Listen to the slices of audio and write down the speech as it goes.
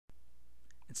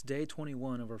It's day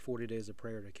 21 of our 40 days of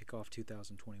prayer to kick off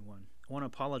 2021. I want to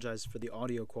apologize for the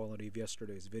audio quality of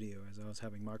yesterday's video as I was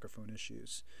having microphone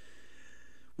issues.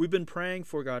 We've been praying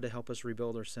for God to help us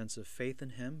rebuild our sense of faith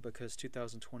in Him because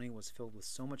 2020 was filled with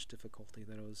so much difficulty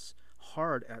that it was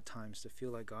hard at times to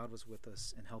feel like God was with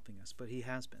us and helping us, but He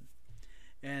has been.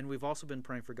 And we've also been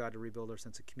praying for God to rebuild our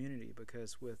sense of community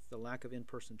because with the lack of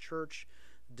in-person church,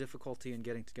 difficulty in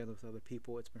getting together with other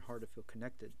people, it's been hard to feel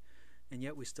connected. And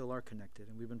yet we still are connected.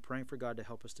 And we've been praying for God to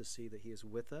help us to see that He is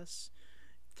with us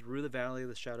through the valley of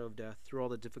the shadow of death, through all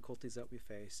the difficulties that we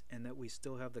face, and that we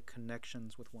still have the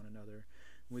connections with one another.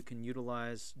 We can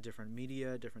utilize different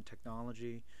media, different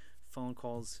technology, phone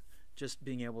calls. Just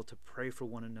being able to pray for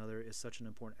one another is such an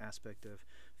important aspect of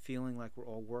feeling like we're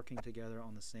all working together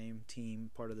on the same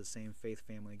team, part of the same faith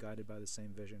family, guided by the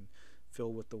same vision,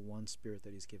 filled with the one Spirit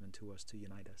that He's given to us to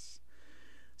unite us.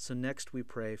 So next we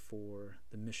pray for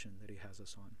the mission that He has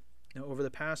us on. Now, over the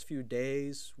past few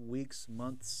days, weeks,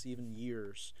 months, even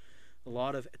years, a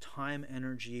lot of time,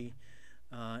 energy,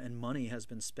 and money has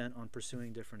been spent on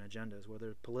pursuing different agendas,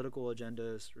 whether political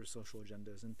agendas or social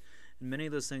agendas. And many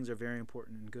of those things are very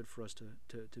important and good for us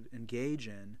to engage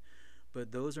in,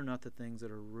 but those are not the things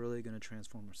that are really going to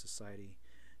transform our society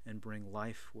and bring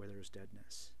life where there's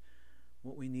deadness.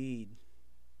 What we need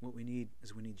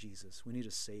is we need Jesus. We need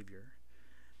a Savior.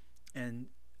 And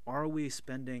are we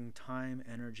spending time,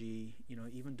 energy,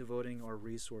 even devoting our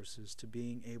resources to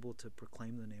being able to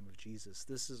proclaim the name of Jesus?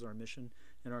 This is our mission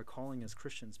and our calling as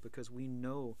Christians because we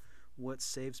know what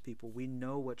saves people. We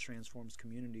know what transforms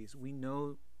communities. We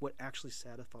know what actually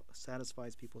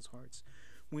satisfies people's hearts.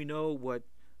 We know what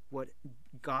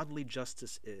godly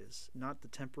justice is, not the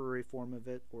temporary form of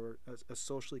it or a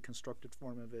socially constructed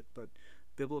form of it, but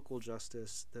biblical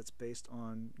justice that's based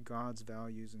on God's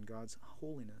values and God's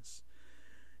holiness.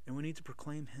 And we need to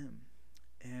proclaim Him,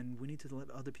 and we need to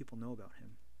let other people know about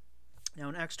Him. Now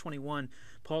in Acts 21,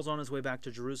 Paul's on his way back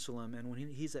to Jerusalem, and when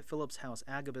he's at Philip's house,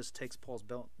 Agabus takes Paul's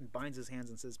belt and binds his hands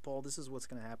and says, "Paul, this is what's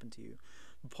going to happen to you."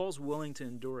 But Paul's willing to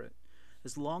endure it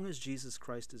as long as Jesus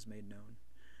Christ is made known.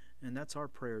 And that's our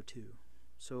prayer too.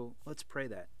 So let's pray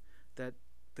that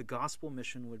the gospel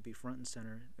mission would be front and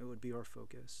center. It would be our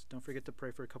focus. Don't forget to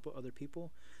pray for a couple other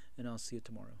people, and I'll see you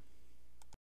tomorrow.